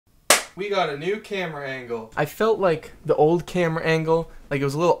We got a new camera angle. I felt like the old camera angle, like it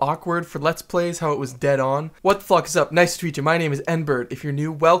was a little awkward for Let's Plays, how it was dead on. What the fuck is up? Nice to meet you. My name is nBURD. If you're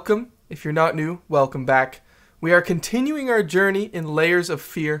new, welcome. If you're not new, welcome back. We are continuing our journey in Layers of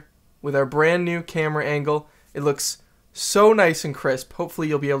Fear with our brand new camera angle. It looks so nice and crisp. Hopefully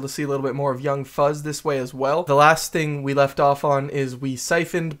you'll be able to see a little bit more of young Fuzz this way as well. The last thing we left off on is we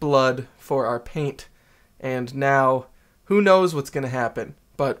siphoned blood for our paint. And now, who knows what's going to happen.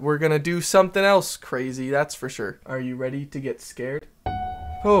 But we're gonna do something else crazy, that's for sure. Are you ready to get scared?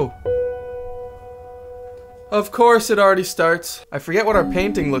 Oh. Of course it already starts. I forget what our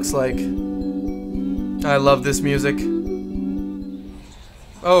painting looks like. I love this music.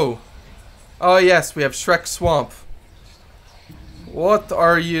 Oh. Oh yes, we have Shrek Swamp. What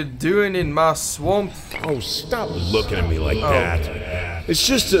are you doing in my swamp? Oh, stop looking at me like that. It's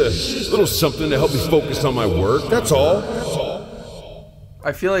just a little something to help me focus on my work, that's all.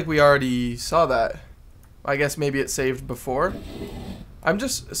 I feel like we already saw that. I guess maybe it saved before.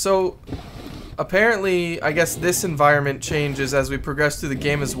 So apparently, I guess this environment changes as we progress through the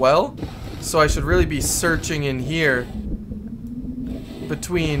game as well. So I should really be searching in here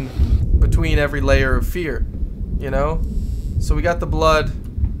between every layer of fear, you know? So we got the blood,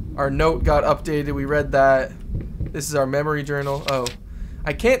 our note got updated, we read that. This is our memory journal. Oh,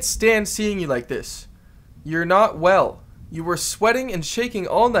 I can't stand seeing you like this. You're not well. You were sweating and shaking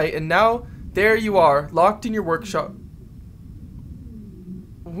all night, and now there you are, locked in your workshop.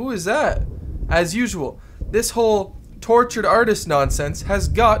 Who is that? As usual, this whole tortured artist nonsense has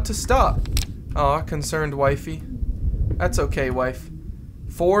got to stop. Aw, concerned wifey. That's okay, wife.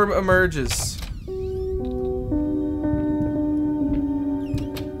 Form emerges.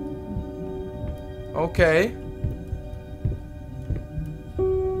 Okay.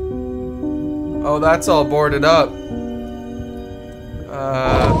 Oh, that's all boarded up.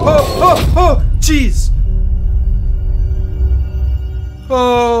 Jeez.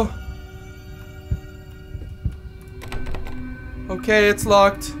 Oh. Okay, it's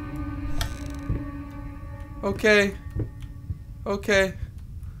locked. Okay. Okay.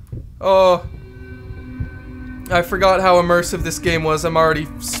 Oh. I forgot how immersive this game was. I'm already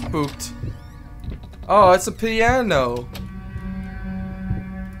spooked. Oh, it's a piano.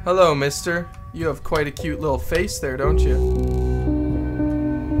 Hello, mister. You have quite a cute little face there, don't you?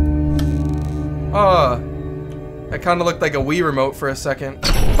 Oh, that kind of looked like a Wii remote for a second.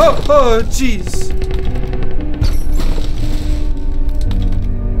 Oh, jeez.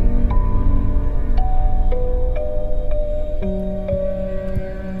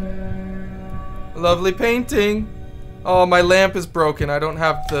 Lovely painting. Oh, my lamp is broken. I don't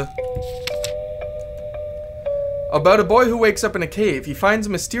have the... About a boy who wakes up in a cave. He finds a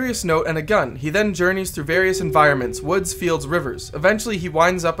mysterious note and a gun. He then journeys through various environments, woods, fields, rivers. Eventually he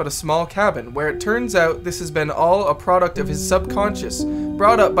winds up at a small cabin, where it turns out this has been all a product of his subconscious,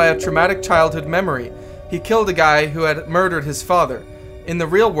 brought up by a traumatic childhood memory. He killed a guy who had murdered his father. In the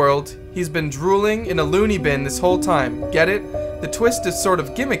real world, he's been drooling in a loony bin this whole time. Get it? The twist is sort of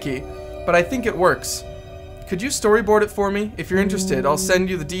gimmicky, but I think it works. Could you storyboard it for me? If you're interested, I'll send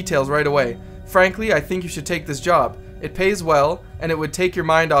you the details right away. Frankly, I think you should take this job. It pays well, and it would take your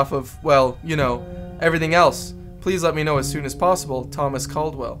mind off of, well, you know, everything else. Please let me know as soon as possible, Thomas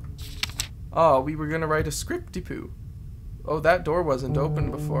Caldwell. Oh, we were gonna write a scripty-poo. Oh, that door wasn't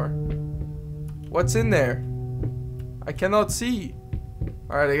open before. What's in there? I cannot see.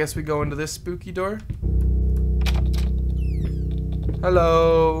 Alright, I guess we go into this spooky door.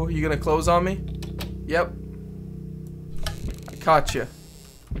 Hello, you gonna close on me? Yep. I caught you.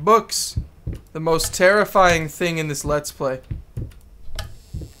 Books. The most terrifying thing in this Let's Play.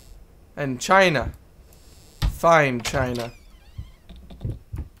 And China. Fine China.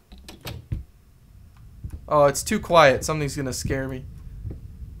 Oh, it's too quiet. Something's gonna scare me.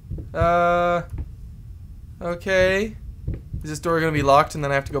 Okay. Is this door gonna be locked and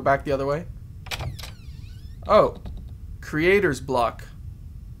then I have to go back the other way? Oh. Creator's block.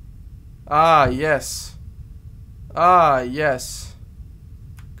 Ah, yes. Ah, yes.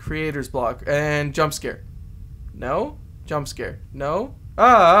 Creator's block. And jump scare. No? Jump scare. No?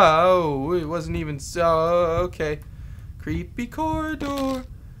 Ah, oh, it wasn't even so. Okay. Creepy corridor.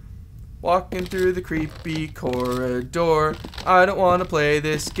 Walking through the creepy corridor. I don't want to play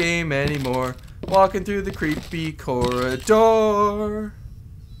this game anymore. Walking through the creepy corridor.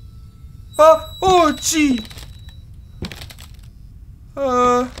 Oh, gee.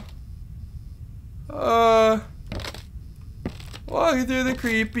 Walking through the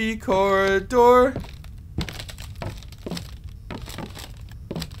creepy corridor.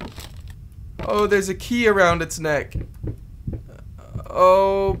 Oh, there's a key around its neck.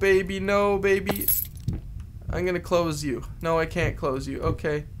 Oh, baby, no, baby. I'm gonna close you. No, I can't close you.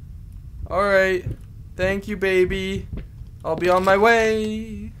 Okay. Alright. Thank you, baby. I'll be on my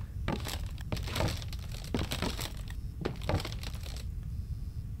way.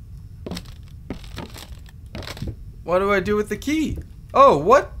 What do I do with the key? Oh,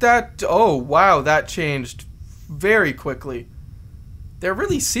 what that... Oh, wow, that changed very quickly. They're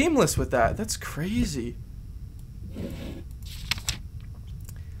really seamless with that. That's crazy.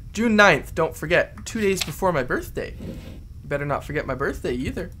 June 9th, don't forget. 2 days before my birthday. Better not forget my birthday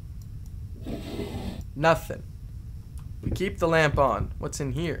either. Nothing. We keep the lamp on. What's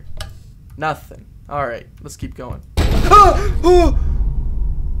in here? Nothing. Alright, let's keep going. Oh!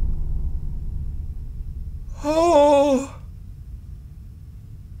 Oh!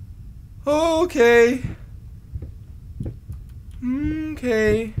 Okay.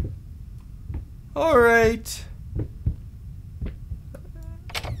 Okay. Alright.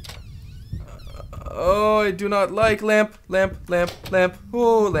 Oh, I do not like lamp, lamp, lamp, lamp.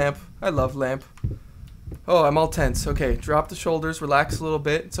 Oh, lamp. I love lamp. Oh, I'm all tense. Okay, drop the shoulders, relax a little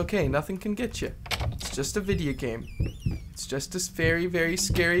bit. It's okay, nothing can get you. It's just a video game. It's just this very, very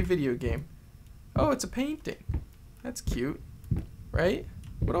scary video game. Oh, it's a painting. That's cute. Right?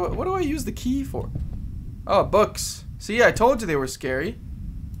 What do I use the key for? Oh, books. See, I told you they were scary.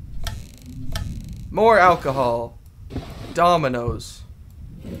 More alcohol. Dominoes.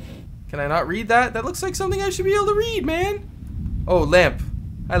 Can I not read that? That looks like something I should be able to read, man. Oh, lamp.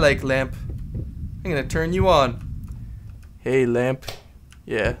 I like lamp. I'm gonna turn you on. Hey, lamp.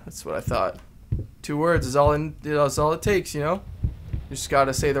 Yeah, that's what I thought. 2 words is all it takes, you know? You just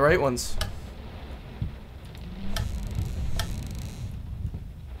gotta say the right ones.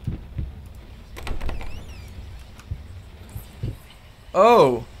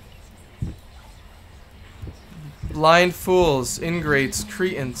 Oh. Blind fools, ingrates,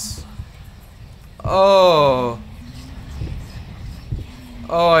 cretins. Oh.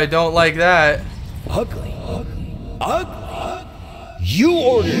 Oh, I don't like that. Ugly. Ugly? You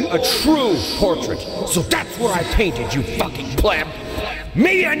ordered a true portrait, so that's what I painted, you fucking pleb.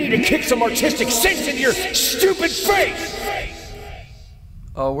 Maybe I need to kick some artistic sense into your stupid face!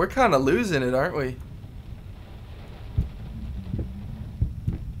 Oh, we're kind of losing it, aren't we?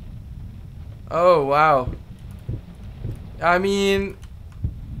 Oh, wow. I mean,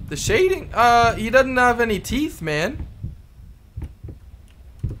 the shading, he doesn't have any teeth, man.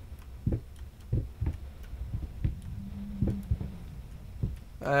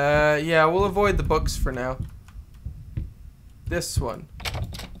 Yeah, we'll avoid the books for now. This one.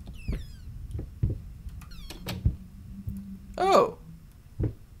 Oh.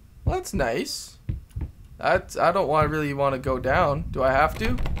 Well, that's nice. I don't really want to go down. Do I have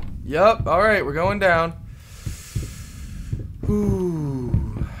to? Yup. Alright, we're going down.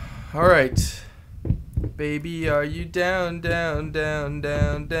 Ooh. Alright. Baby, are you down, down, down,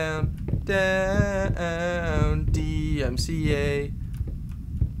 down, down, down, DMCA.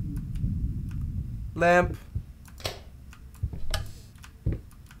 Lamp.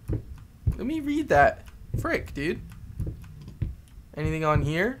 Let me read that. Frick, dude. Anything on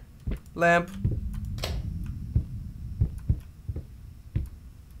here? Lamp.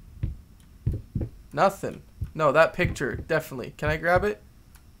 Nothing. No, that picture, definitely. Can I grab it?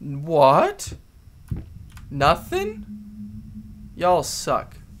 What? Nothing? Y'all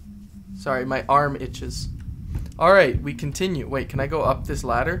suck. Sorry, my arm itches. Alright, we continue. Wait, can I go up this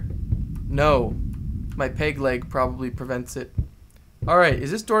ladder? No. My peg leg probably prevents it. Alright,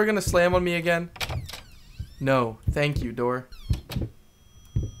 is this door gonna slam on me again? No. Thank you, door.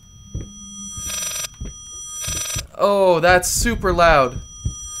 Oh, that's super loud.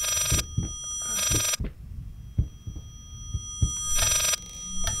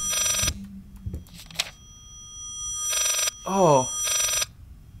 Oh.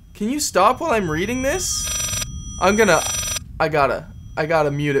 Can you stop while I'm reading this? I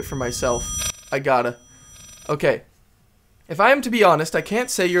gotta mute it for myself. I gotta. Okay. If I am to be honest, I can't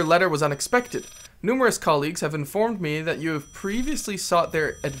say your letter was unexpected. Numerous colleagues have informed me that you have previously sought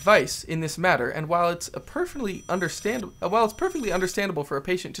their advice in this matter, and while it's perfectly understandable for a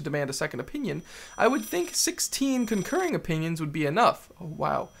patient to demand a second opinion, I would think 16 concurring opinions would be enough. Oh,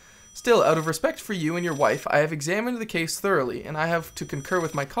 wow. Still, out of respect for you and your wife, I have examined the case thoroughly, and I have to concur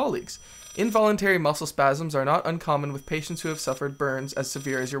with my colleagues. Involuntary muscle spasms are not uncommon with patients who have suffered burns as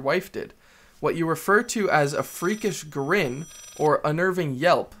severe as your wife did. What you refer to as a freakish grin or unnerving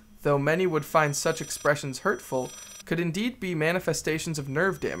yelp, though many would find such expressions hurtful, could indeed be manifestations of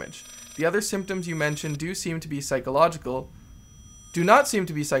nerve damage. The other symptoms you mentioned do not seem to be psychological,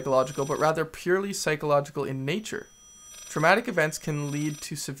 but rather purely psychological in nature. Traumatic events can lead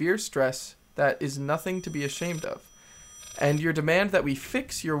to severe stress that is nothing to be ashamed of. And your demand that we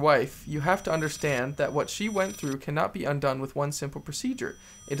fix your wife, you have to understand that what she went through cannot be undone with one simple procedure.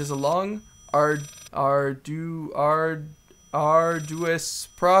 It is a long, arduous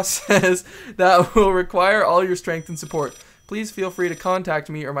process that will require all your strength and support. Please feel free to contact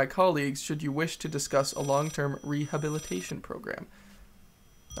me or my colleagues should you wish to discuss a long-term rehabilitation program.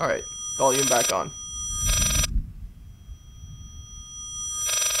 Alright, volume back on.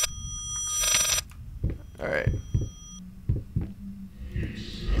 Alright.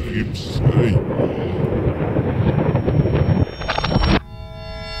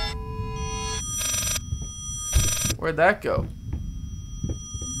 Where'd that go?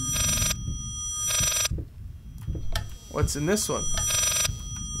 What's in this one?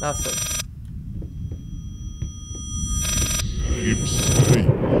 Nothing.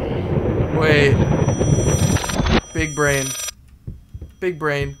 Wait. Big brain. Big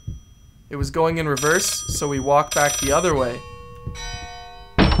brain. It was going in reverse, so we walk back the other way.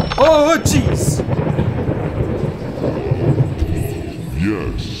 Oh, jeez!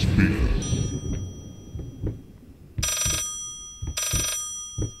 Yes, speak.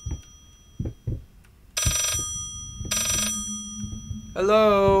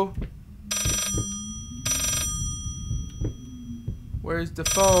 Hello? Where's the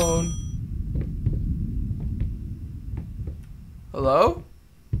phone? Hello?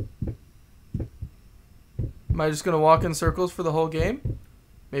 Am I just gonna walk in circles for the whole game?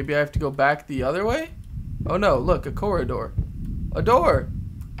 Maybe I have to go back the other way? Oh no, look, a corridor. A door!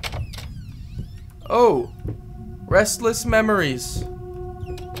 Oh! Restless memories.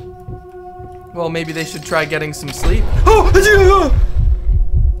 Well, maybe they should try getting some sleep. Oh!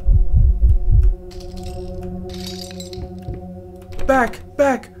 Back!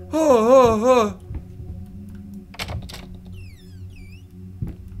 Back! Oh!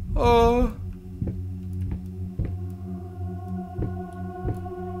 Oh!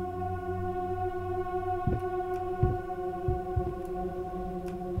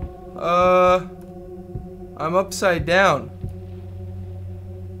 I'm upside down.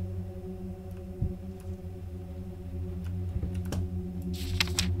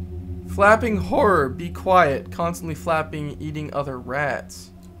 Flapping horror, be quiet, constantly flapping, eating other rats.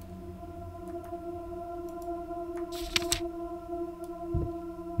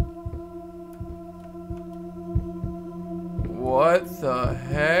 What the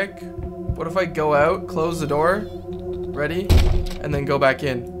heck? What if I go out, close the door, ready, and then go back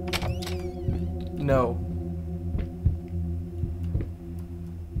in? No.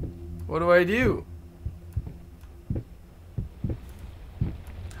 What do I do?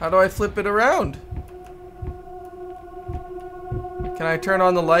 How do I flip it around? Can I turn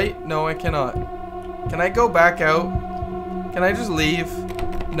on the light? No, I cannot. Can I go back out? Can I just leave?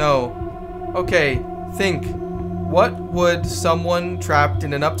 No. Okay, think. What would someone trapped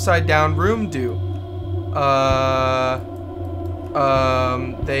in an upside down room do?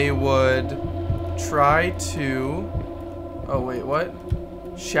 They would try to... Oh, wait, what?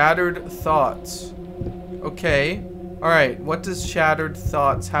 Shattered thoughts. Okay. Alright, what does shattered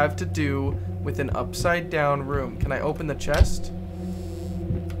thoughts have to do with an upside down room? Can I open the chest?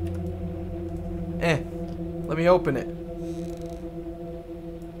 Let me open it.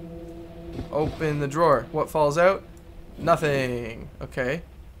 Open the drawer. What falls out? Nothing. Okay.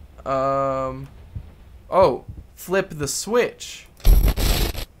 Oh, flip the switch.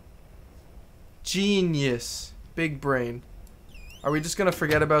 Genius. Big brain. Are we just gonna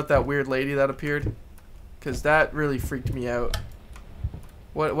forget about that weird lady that appeared? Because that really freaked me out.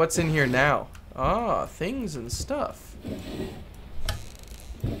 What's in here now? Ah, things and stuff.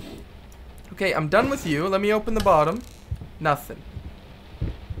 Okay, I'm done with you. Let me open the bottom. Nothing.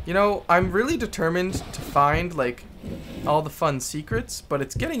 You know, I'm really determined to find, like, all the fun secrets, but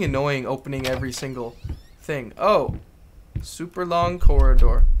it's getting annoying opening every single thing. Oh, super long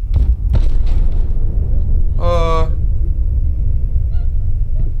corridor.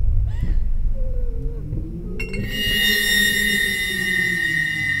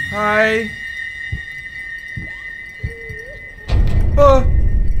 Hi. Oh.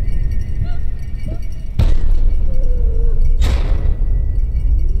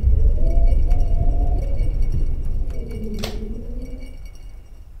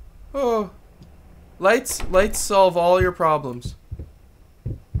 Lights solve all your problems.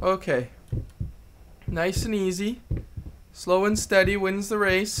 Okay. Nice and easy. Slow and steady wins the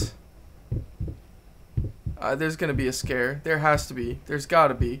race. There's gonna be a scare. There has to be. There's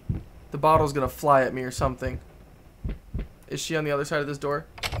gotta be. The bottle's gonna fly at me or something. Is she on the other side of this door?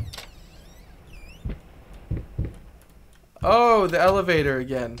 Oh, the elevator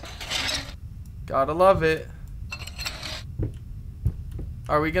again. Gotta love it.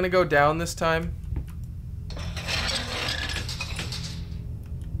 Are we gonna go down this time?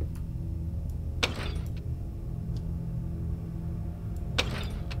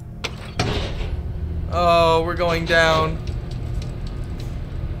 Oh, we're going down.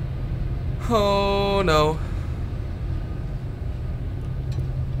 Oh no.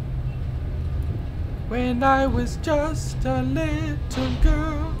 When I was just a little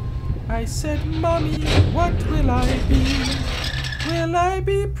girl, I said, Mommy, what will I be? Will I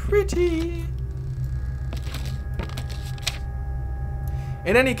be pretty?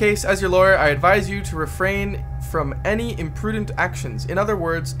 In any case, as your lawyer, I advise you to refrain from any imprudent actions. In other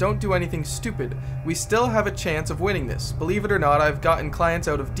words, don't do anything stupid. We still have a chance of winning this. Believe it or not, I've gotten clients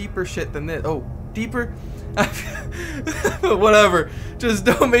out of deeper shit than this. Oh, deeper? Whatever. Just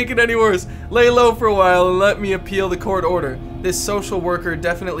don't make it any worse. Lay low for a while and let me appeal the court order. This social worker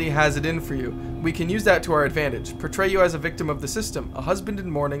definitely has it in for you. We can use that to our advantage. Portray you as a victim of the system, a husband in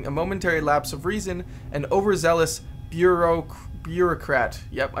mourning, a momentary lapse of reason, an overzealous bureaucrat.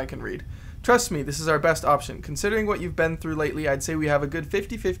 Yep, I can read. Trust me, this is our best option. Considering what you've been through lately, I'd say we have a good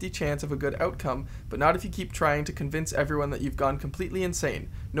 50-50 chance of a good outcome, but not if you keep trying to convince everyone that you've gone completely insane.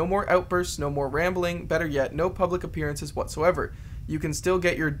 No more outbursts, no more rambling, better yet, no public appearances whatsoever. You can still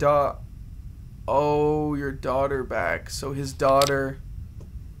get your your daughter back. So his daughter...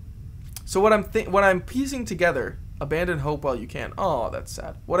 So what I'm piecing together... Abandon hope while you can. Oh, that's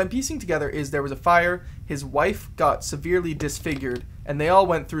sad. What I'm piecing together is there was a fire, his wife got severely disfigured, and they all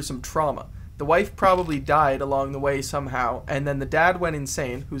went through some trauma. The wife probably died along the way somehow, and then the dad went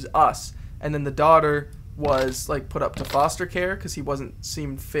insane, who's us, and then the daughter was like put up to foster care because he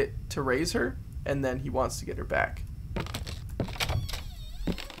seemed fit to raise her, and then he wants to get her back.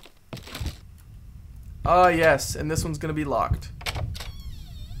 Ah, yes, and this one's gonna be locked.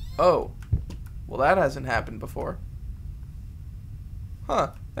 Oh, well that hasn't happened before.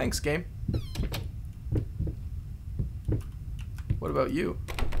 Huh, thanks game. What about you?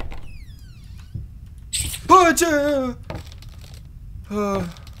 Butcher!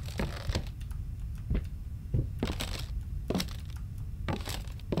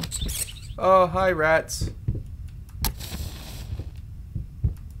 Oh, hi rats.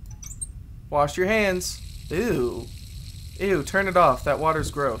 Wash your hands. Ew. Ew, turn it off. That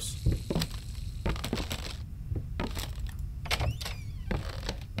water's gross.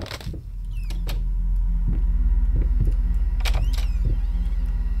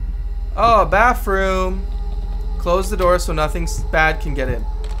 Oh, bathroom. Close the door so nothing bad can get in.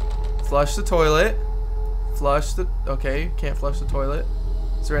 Flush the toilet. Flush the... Okay, can't flush the toilet.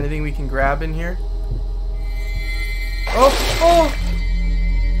 Is there anything we can grab in here? Oh! Oh!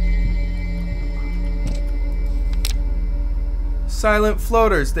 Silent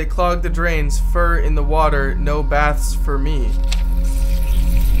floaters. They clog the drains. Fur in the water. No baths for me.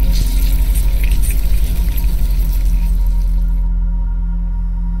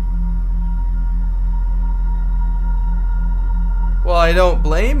 Well, I don't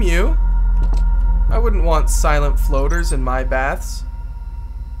blame you. I wouldn't want silent floaters in my baths.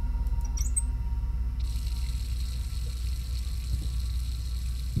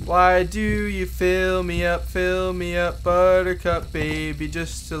 Why do you fill me up, buttercup baby,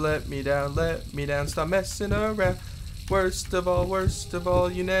 just to let me down, stop messing around. Worst of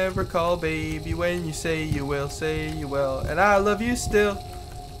all, you never call baby when you say you will, and I love you still.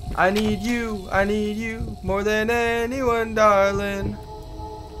 I need you more than anyone, darling.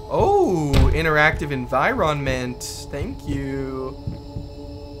 Oh, interactive environment. Thank you.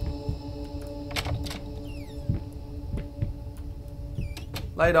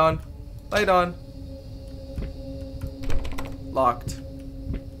 Light on. Light on. Locked.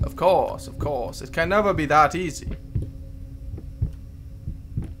 Of course, of course. It can never be that easy.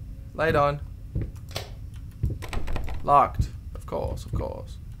 Light on. Locked. Of course, of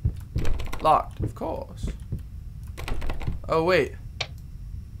course. Locked, of course. Oh, wait.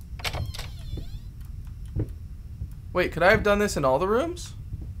 Wait, could I have done this in all the rooms?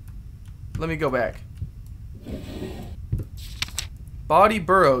 Let me go back. Body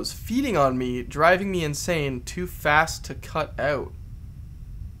burrows, feeding on me, driving me insane, too fast to cut out.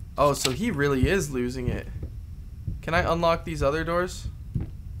 Oh, so he really is losing it. Can I unlock these other doors?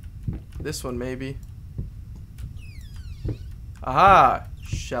 This one, maybe. Aha!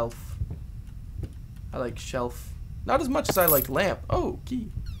 Shelf. I like shelf. Not as much as I like lamp. Oh,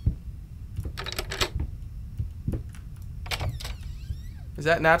 key. Is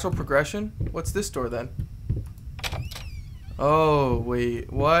that natural progression? What's this door then? Oh,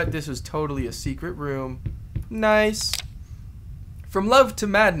 wait. What? This was totally a secret room. Nice. From love to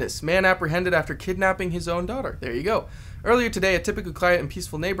madness, man apprehended after kidnapping his own daughter. There you go. Earlier today, a typical quiet and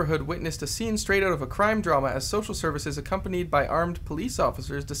peaceful neighborhood witnessed a scene straight out of a crime drama as social services, accompanied by armed police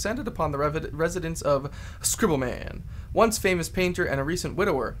officers, descended upon the residence of Scribbleman, once famous painter and a recent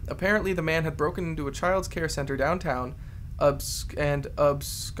widower. Apparently, the man had broken into a child's care center downtown and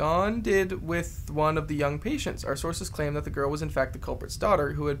absconded with one of the young patients. Our sources claim that the girl was in fact the culprit's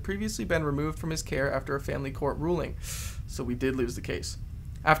daughter, who had previously been removed from his care after a family court ruling. So we did lose the case.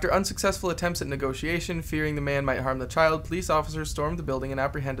 After unsuccessful attempts at negotiation, fearing the man might harm the child, police officers stormed the building and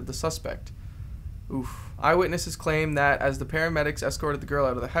apprehended the suspect. Oof. Eyewitnesses claim that as the paramedics escorted the girl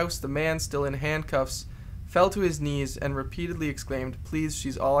out of the house, the man, still in handcuffs, fell to his knees and repeatedly exclaimed, "Please,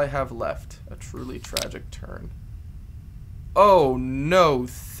 she's all I have left." A truly tragic turn. Oh no,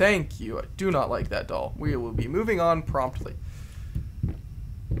 thank you. I do not like that doll. We will be moving on promptly.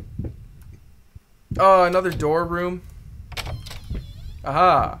 Oh, another door room.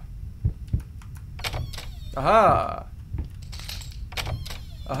 Aha. Aha.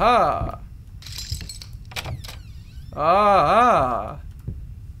 Aha. Ah.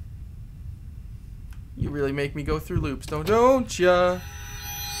 You really make me go through loops, don't ya?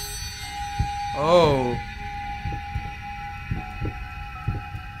 Oh.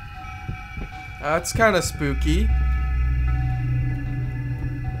 That's kind of spooky.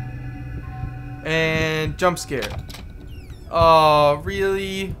 And jump scare. Oh,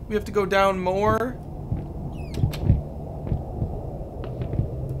 really? We have to go down more?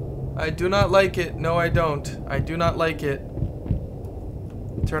 I do not like it. No, I don't. I do not like it.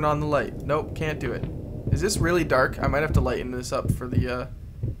 Turn on the light. Nope, can't do it. Is this really dark? I might have to lighten this up for the,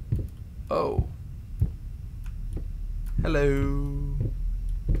 Oh. Hello.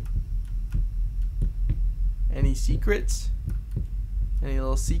 Any secrets? Any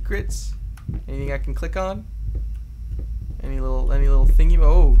little secrets? Anything I can click on? Any little thingy?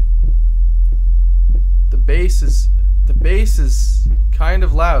 Oh. The bass is kind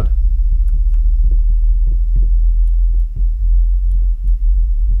of loud.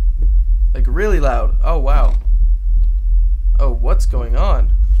 Like really loud. Oh wow. Oh, what's going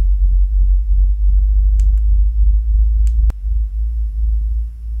on?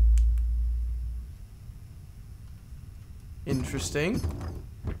 Interesting.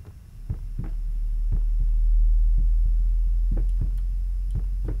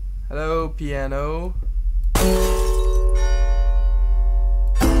 Hello, piano.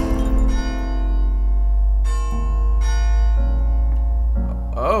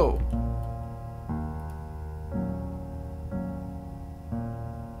 Oh.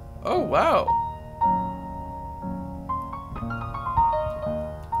 Oh, wow.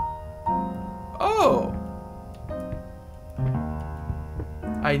 Oh.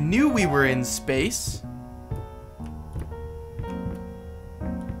 I knew we were in space.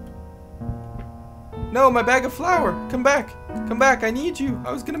 No, my bag of flour. Come back. Come back. I need you.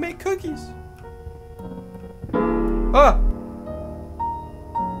 I was gonna make cookies. Ah.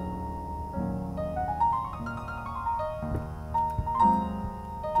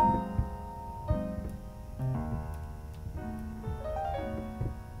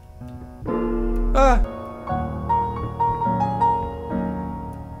 Ah.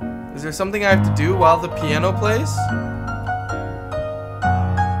 Is there something I have to do while the piano plays?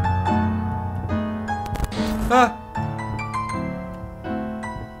 Ah!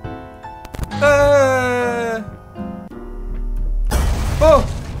 Oh!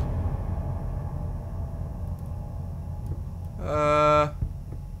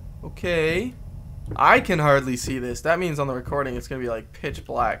 Okay. I can hardly see this. That means on the recording it's gonna be like pitch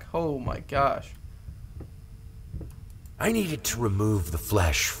black. Oh my gosh. I needed to remove the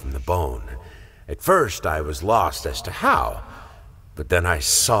flesh from the bone. At first, I was lost as to how, but then I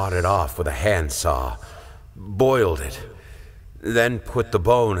sawed it off with a handsaw, boiled it, then put the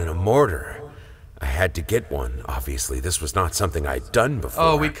bone in a mortar. I had to get one, obviously. This was not something I'd done before.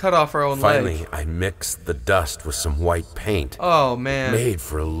 Oh, we cut off our own leg. Finally, I mixed the dust with some white paint. Oh, man. Made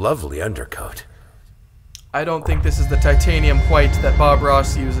for a lovely undercoat. I don't think this is the titanium white that Bob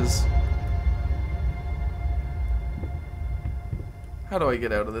Ross uses. How do I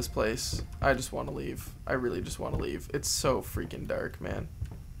get out of this place? I just want to leave. I really just want to leave. It's so freaking dark, man.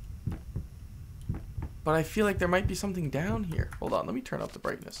 But I feel like there might be something down here. Hold on, let me turn up the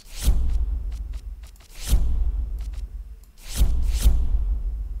brightness.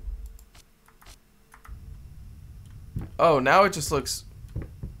 Oh, now it just looks...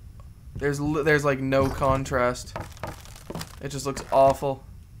 There's like no contrast. It just looks awful.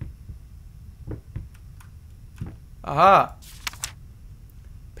 Aha!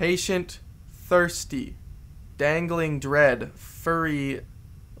 Patient thirsty. Dangling dread. Furry.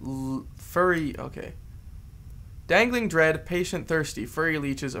 Okay. Dangling dread. Patient thirsty. Furry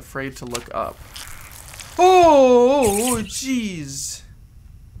leeches afraid to look up. Oh, jeez.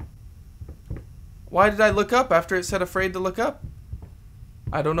 Why did I look up after it said afraid to look up?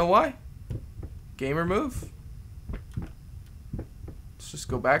 I don't know why. Gamer move. Let's just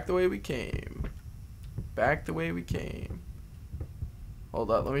go back the way we came. Back the way we came. Hold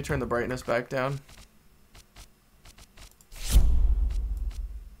up, let me turn the brightness back down.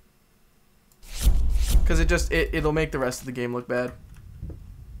 Because it'll make the rest of the game look bad.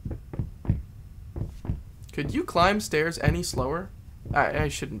 Could you climb stairs any slower? I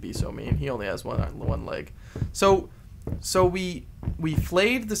shouldn't be so mean. He only has one leg. So we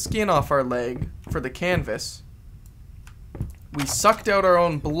flayed the skin off our leg for the canvas. We sucked out our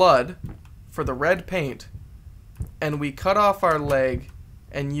own blood for the red paint. And we cut off our leg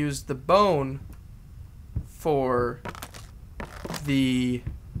and used the bone for the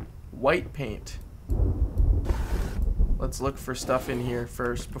white paint. Let's look for stuff in here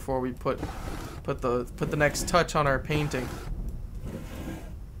first before we put the next touch on our painting.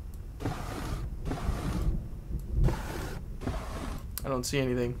 I don't see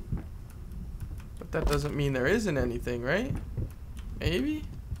anything. But that doesn't mean there isn't anything, right? Maybe?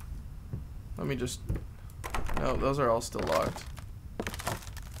 Let me just... No, those are all still locked.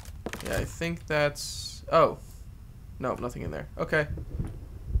 Yeah, I think that's... Oh. No, nothing in there. Okay.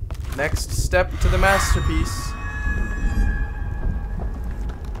 Next step to the masterpiece.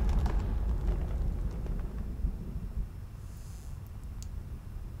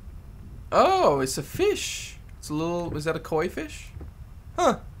 Oh, it's a fish. It's a little... Is that a koi fish?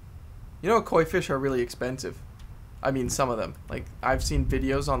 Huh. You know, koi fish are really expensive. I mean, some of them. Like, I've seen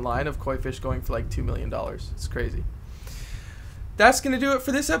videos online of koi fish going for like $2 million. It's crazy. That's gonna do it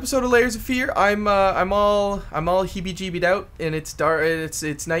for this episode of Layers of Fear. I'm all heebie-jeebied out, and it's dark.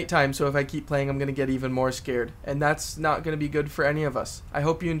 It's nighttime. So if I keep playing, I'm gonna get even more scared, and that's not gonna be good for any of us. I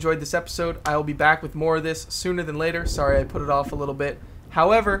hope you enjoyed this episode. I will be back with more of this sooner than later. Sorry, I put it off a little bit.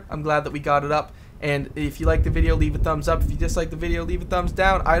 However, I'm glad that we got it up. And if you like the video, leave a thumbs up. If you dislike the video, leave a thumbs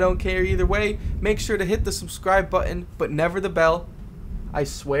down. I don't care either way. Make sure to hit the subscribe button, but never the bell. I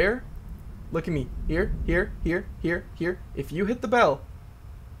swear. Look at me. Here, here, here, here, here. If you hit the bell,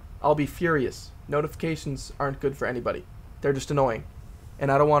 I'll be furious. Notifications aren't good for anybody. They're just annoying.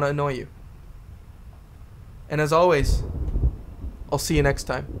 And I don't want to annoy you. And as always, I'll see you next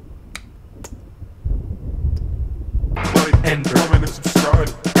time. Comment and subscribe.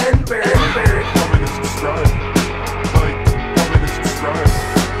 Comment and subscribe.